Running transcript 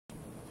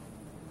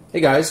Hey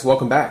guys,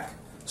 welcome back.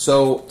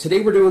 So today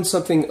we're doing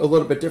something a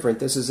little bit different.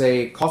 This is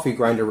a coffee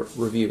grinder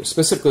review.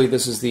 Specifically,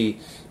 this is the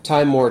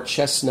Timemore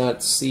Chestnut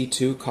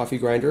C2 coffee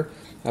grinder.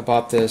 I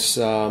bought this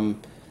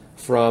from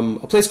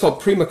a place called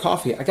Prima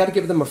Coffee. I got to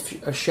give them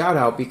a shout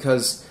out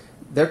because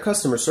their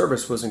customer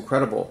service was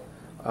incredible.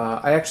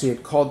 I actually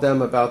had called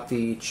them about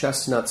the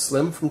Chestnut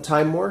Slim from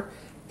Timemore,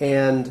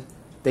 and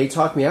they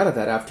talked me out of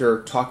that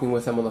after talking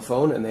with them on the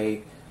phone, and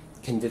they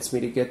convinced me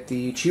to get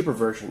the cheaper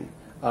version.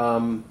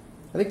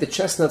 I think the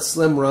Chestnut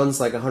Slim runs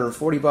like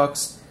 140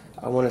 bucks.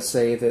 I want to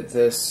say that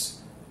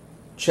this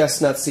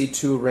Chestnut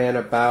C2 ran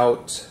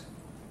about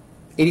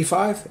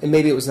 85, and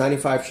maybe it was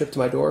 95 shipped to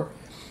my door.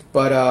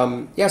 But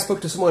yeah, I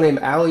spoke to someone named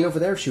Allie over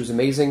there. She was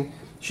amazing.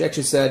 She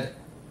actually said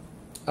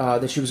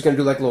that she was going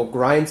to do like a little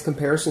grinds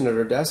comparison at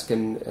her desk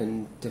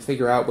and to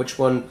figure out which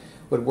one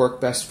would work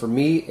best for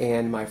me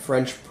and my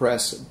French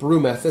press brew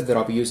method that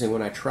I'll be using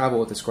when I travel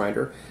with this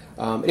grinder.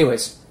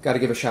 Anyways, got to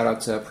give a shout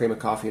out to Prima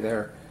Coffee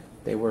there.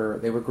 They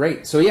were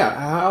great. So yeah,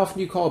 how often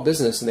do you call a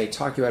business and they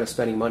talk you out of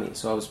spending money?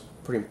 So I was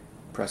pretty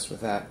impressed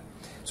with that.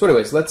 So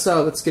anyways, let's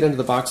get into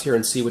the box here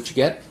and see what you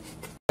get.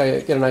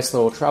 I get a nice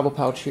little travel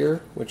pouch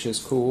here, which is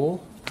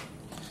cool.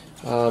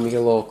 You get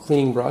a little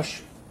cleaning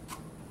brush,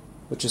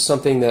 which is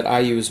something that I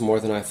use more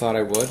than I thought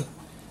I would.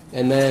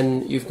 And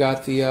then you've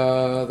got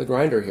the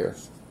grinder here,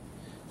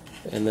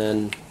 and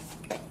then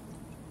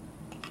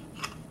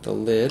the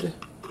lid.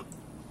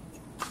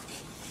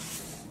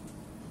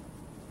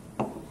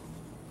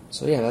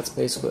 So yeah, that's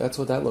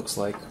what that looks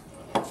like.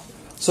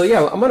 So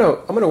yeah, I'm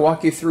gonna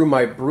walk you through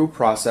my brew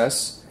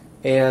process,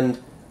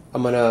 and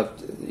I'm gonna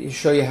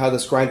show you how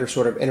this grinder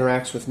sort of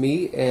interacts with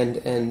me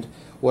and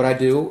what I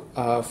do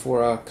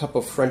for a cup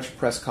of French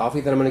press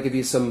coffee. Then I'm gonna give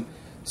you some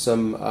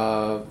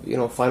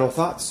final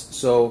thoughts.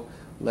 So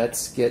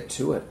let's get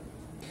to it.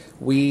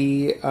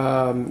 We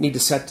need to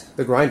set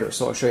the grinder,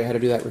 so I'll show you how to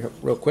do that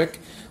real quick.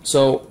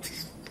 So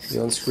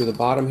you unscrew the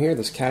bottom here,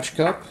 this catch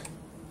cup.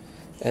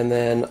 And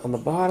then on the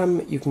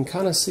bottom, you can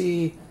kind of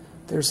see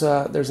there's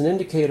an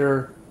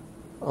indicator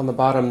on the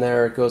bottom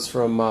there. It goes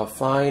from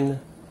fine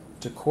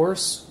to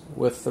coarse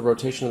with the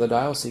rotation of the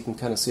dial, so you can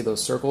kind of see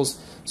those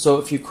circles. So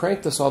if you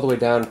crank this all the way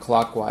down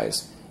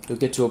clockwise, you'll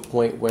get to a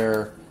point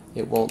where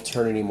it won't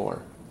turn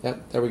anymore.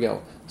 Yep, there we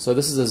go. So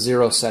this is a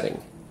 0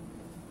 setting.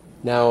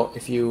 Now,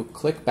 if you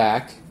click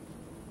back,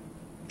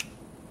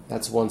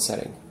 that's 1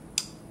 setting.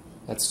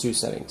 That's 2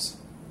 settings.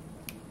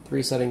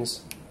 3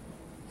 settings.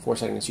 4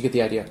 settings. You get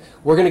the idea.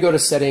 We're going to go to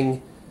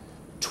setting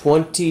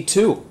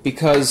 22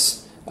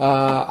 because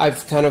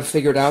I've kind of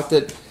figured out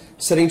that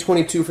setting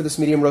 22 for this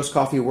medium roast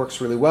coffee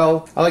works really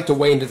well. I like to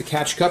weigh into the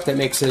catch cup. That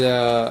makes it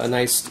a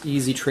nice,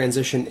 easy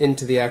transition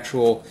into the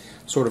actual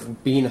sort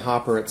of bean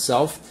hopper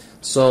itself.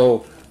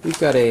 So we've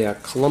got a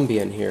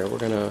Colombian here. We're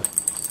gonna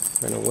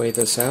weigh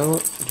this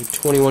out. Do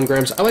 21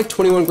 grams. I like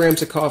 21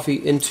 grams of coffee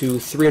into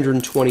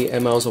 320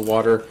 mLs of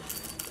water.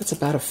 That's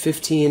about a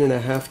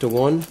 15.5 to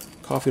 1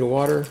 coffee to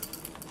water.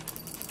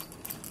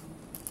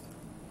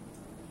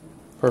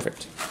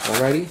 Perfect.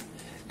 Alrighty.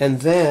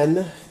 And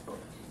then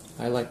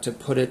I like to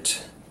put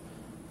it,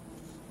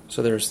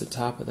 so there's the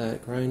top of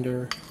that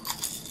grinder.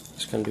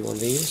 Just going to do one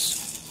of these.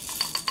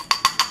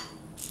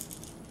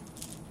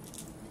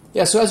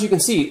 Yeah, so as you can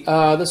see,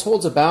 this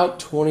holds about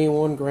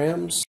 21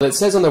 grams. It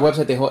says on their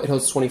website it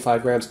holds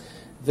 25 grams.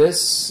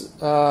 This,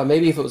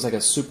 maybe if it was like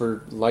a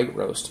super light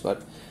roast,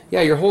 but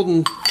yeah,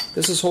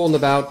 this is holding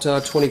about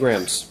 20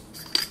 grams,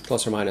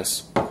 plus or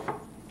minus.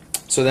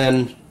 So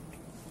then,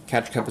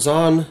 catch cup is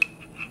on.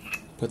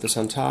 Put this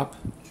on top,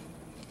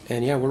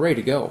 and yeah, we're ready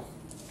to go.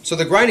 So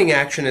the grinding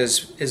action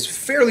is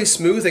fairly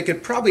smooth. It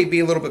could probably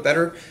be a little bit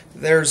better.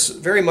 There's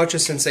very much a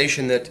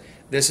sensation that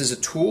this is a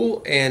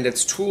tool, and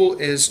its tool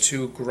is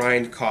to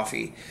grind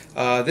coffee.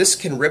 This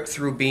can rip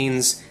through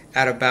beans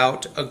at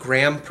about 1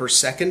 gram per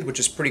second, which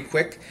is pretty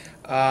quick.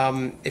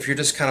 If you're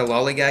just kind of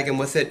lollygagging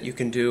with it, you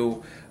can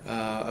do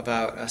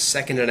about 1.5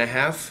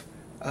 seconds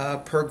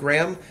per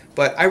gram,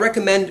 but I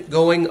recommend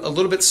going a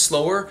little bit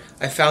slower.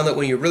 I found that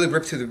when you really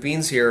rip through the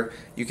beans here,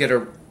 you get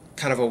a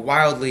kind of a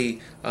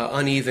wildly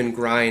uneven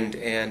grind,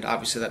 and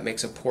obviously that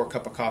makes a poor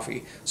cup of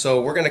coffee. So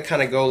we're going to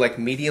kind of go like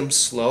medium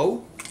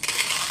slow,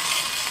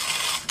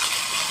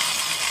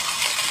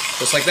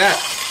 just like that.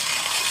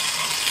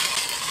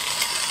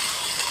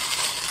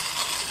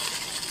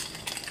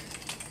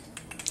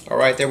 All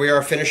right, there we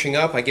are finishing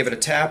up. I give it a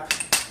tap,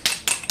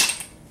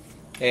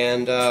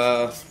 and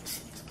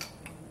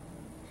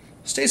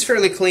stays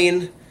fairly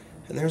clean,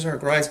 and there's our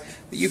grinds.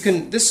 You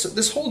can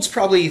this holds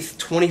probably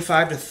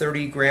 25 to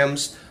 30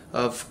 grams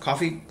of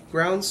coffee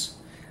grounds.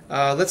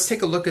 Let's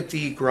take a look at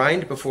the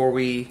grind before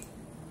we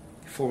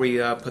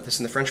put this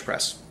in the French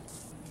press.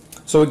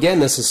 So again,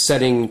 this is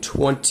setting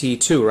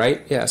 22,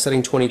 right? Yeah,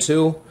 setting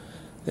 22.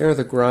 There are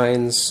the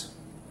grinds.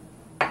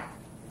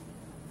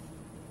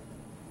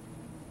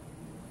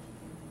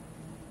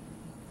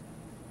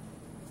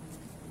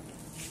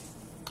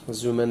 I'll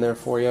zoom in there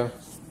for you.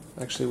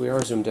 Actually, we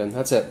are zoomed in.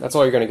 That's it. That's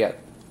all you're going to get.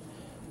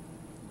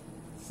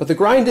 But the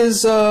grind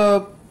is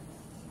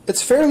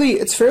it's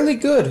fairly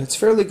good. It's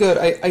fairly good.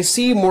 I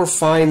see more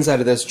fines out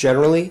of this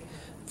generally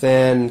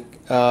than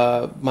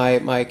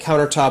my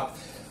countertop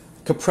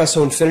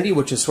Compresso Infinity,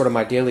 which is sort of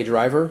my daily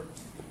driver.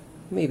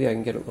 Maybe I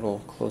can get a little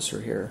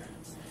closer here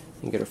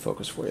and get a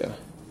focus for you.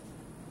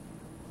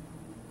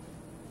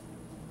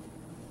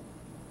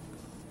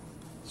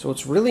 So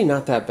it's really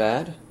not that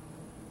bad.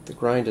 The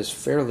grind is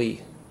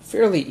fairly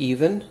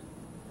even.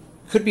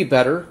 Could be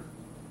better.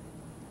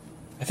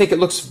 I think it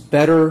looks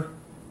better.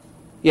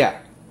 Yeah,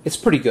 it's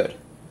pretty good.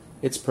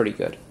 It's pretty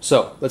good.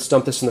 So let's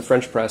dump this in the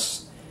French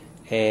press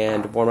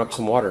and warm up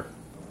some water.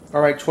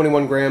 All right,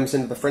 21 grams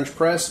into the French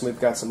press. We've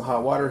got some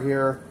hot water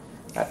here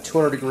at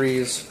 200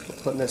 degrees. We're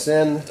putting this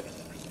in.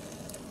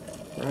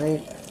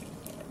 Right.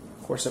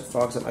 Of course, it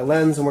fogs up my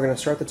lens, and we're going to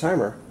start the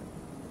timer.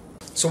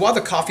 So while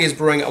the coffee is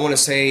brewing, I want to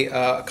say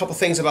a couple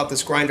things about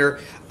this grinder,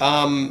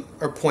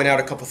 or point out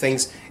a couple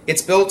things.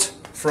 It's built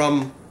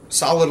from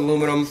solid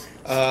aluminum.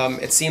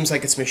 It seems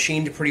like it's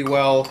machined pretty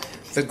well.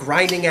 The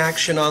grinding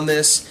action on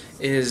this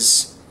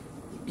is,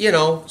 you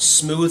know,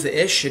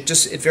 smooth-ish.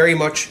 It very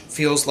much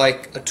feels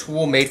like a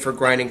tool made for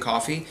grinding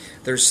coffee.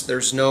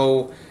 There's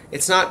no,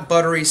 it's not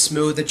buttery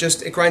smooth.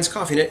 It grinds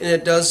coffee, and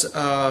it does.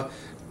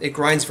 It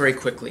grinds very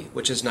quickly,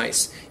 which is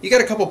nice. You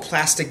got a couple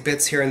plastic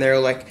bits here and there,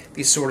 like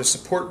these sort of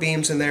support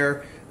beams in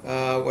there,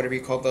 whatever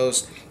you call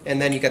those.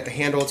 And then you got the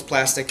handle, it's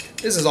plastic.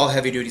 This is all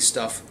heavy-duty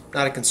stuff.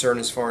 Not a concern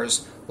as far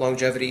as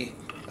longevity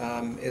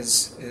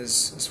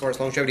as far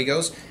as longevity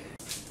goes.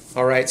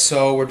 All right,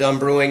 so we're done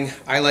brewing.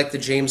 I like the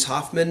James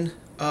Hoffman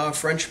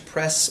French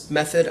press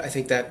method. I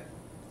think that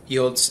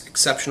yields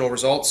exceptional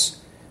results.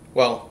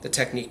 Well, the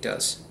technique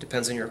does.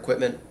 Depends on your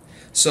equipment.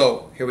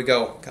 So here we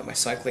go. Got my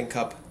cycling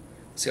cup.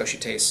 See how she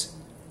tastes.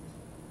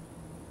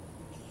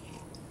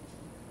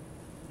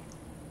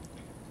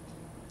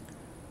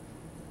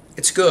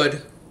 It's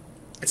good.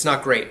 It's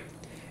not great.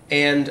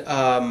 And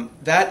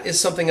that is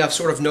something I've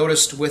sort of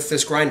noticed with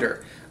this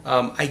grinder.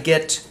 I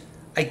get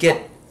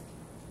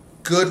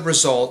good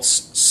results,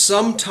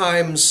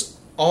 sometimes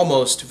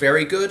almost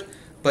very good,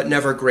 but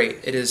never great.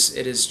 It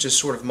is just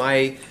sort of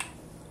my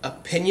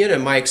opinion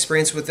and my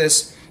experience with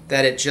this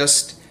that it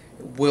just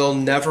will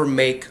never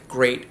make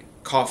great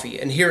coffee.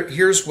 And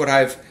here's what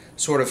I've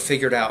sort of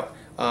figured out.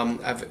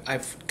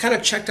 I've kind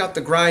of checked out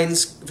the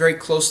grinds very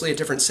closely at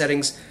different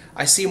settings.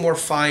 I see more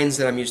fines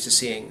than I'm used to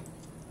seeing.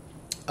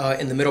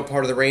 In the middle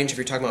part of the range, if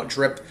you're talking about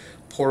drip,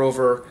 pour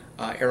over,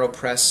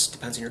 aeropress,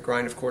 depends on your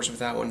grind, of course, with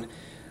that one.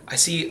 I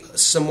see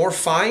some more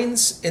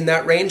fines in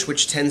that range,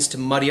 which tends to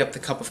muddy up the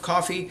cup of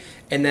coffee.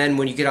 And then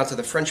when you get out to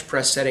the French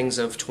press settings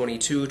of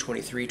 22,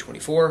 23,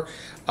 24,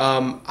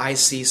 I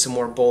see some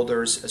more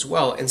boulders as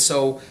well. And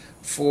so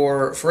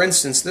for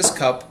instance, this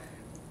cup,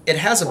 it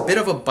has a bit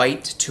of a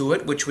bite to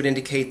it, which would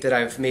indicate that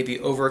I've maybe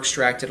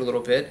extracted a little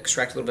bit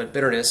of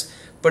bitterness,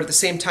 but at the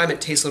same time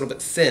it tastes a little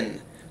bit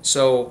thin.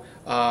 So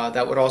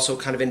that would also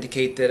kind of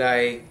indicate that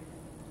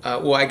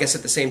well, I guess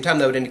at the same time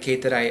that would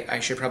indicate that I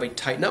should probably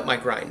tighten up my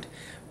grind.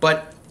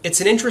 But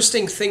it's an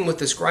interesting thing with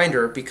this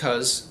grinder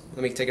because,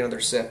 let me take another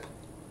sip.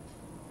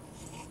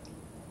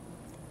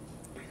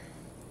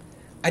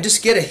 I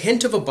just get a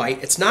hint of a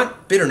bite. It's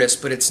not bitterness,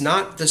 but it's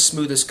not the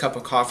smoothest cup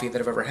of coffee that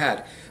I've ever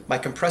had. My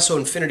Compresso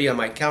Infinity on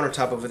my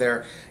countertop over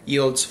there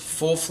yields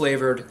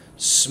full-flavored,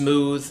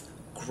 smooth,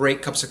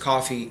 great cups of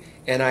coffee,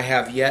 and I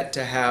have yet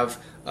to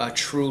have a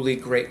truly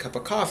great cup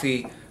of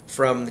coffee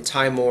from the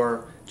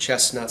Timemore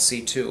Chestnut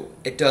C2.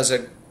 It does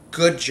a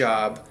good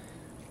job,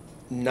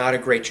 not a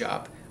great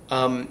job.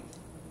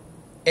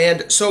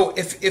 And so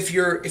if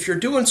you're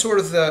doing sort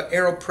of the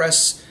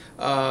AeroPress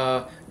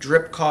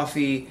drip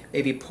coffee,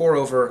 maybe pour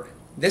over,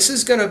 this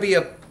is going to be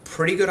a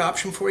pretty good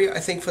option for you, I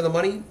think, for the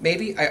money,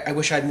 maybe. I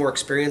wish I had more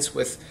experience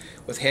with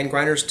hand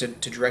grinders to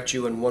direct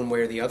you in one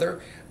way or the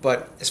other.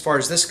 But as far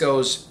as this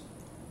goes,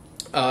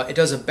 it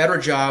does a better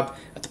job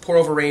at the pour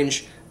over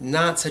range,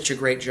 not such a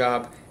great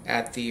job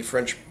at the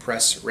French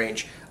press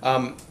range.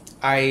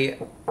 I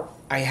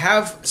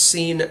have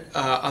seen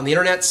on the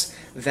internets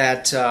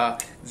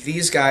that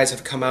these guys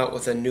have come out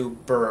with a new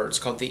burr. It's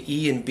called the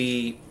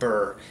E&B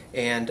burr,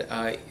 and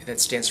that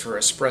stands for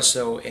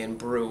espresso and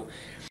brew.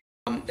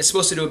 It's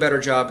supposed to do a better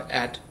job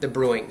at the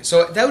brewing.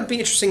 So that would be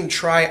interesting to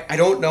try. I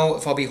don't know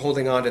if I'll be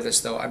holding on to this,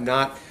 though. I'm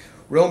not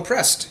real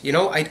impressed. You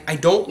know, I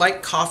don't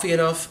like coffee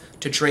enough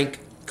to drink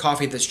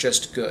coffee that's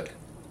just good.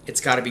 It's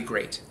got to be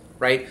great,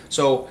 right?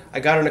 So I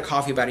got into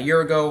coffee about a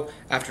year ago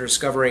after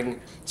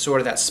discovering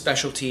sort of that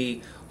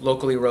specialty,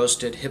 locally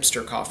roasted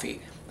hipster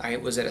coffee. I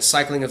was at a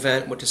cycling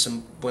event,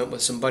 went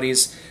with some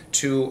buddies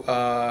to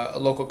a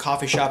local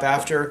coffee shop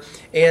after,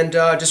 and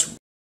just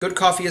good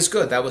coffee is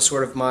good. That was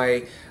sort of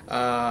my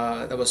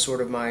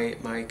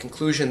my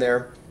conclusion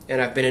there, and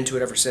I've been into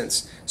it ever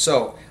since.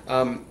 So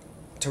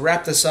to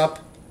wrap this up,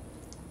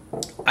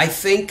 I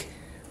think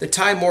the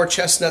Timemore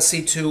Chestnut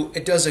C2,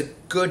 it does a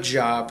good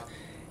job.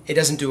 It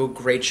doesn't do a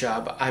great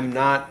job. I'm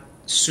not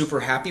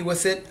super happy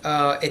with it.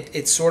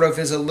 It sort of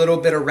is a little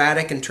bit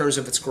erratic in terms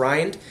of its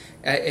grind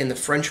in the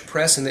French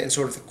press and in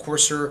sort of the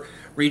coarser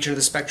region of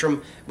the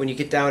spectrum. When you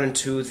get down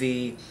into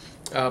the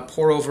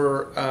pour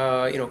over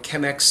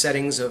Chemex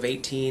settings of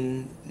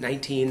 18,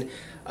 19.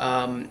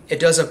 It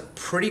does a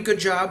pretty good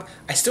job.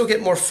 I still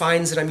get more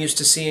fines than I'm used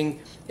to seeing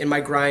in my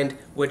grind,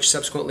 which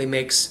subsequently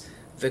makes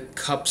the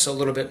cups a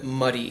little bit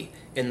muddy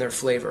in their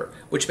flavor,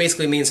 which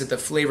basically means that the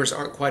flavors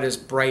aren't quite as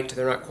bright,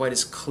 they're not quite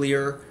as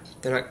clear,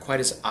 they're not quite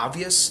as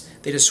obvious.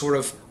 They just sort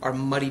of are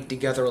muddied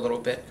together a little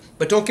bit.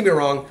 But don't get me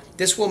wrong,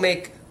 this will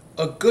make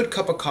a good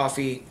cup of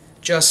coffee,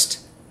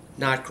 just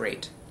not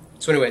great.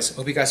 So anyways, I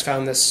hope you guys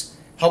found this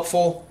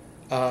helpful.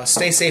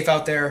 Stay safe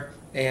out there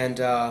and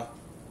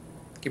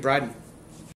keep riding.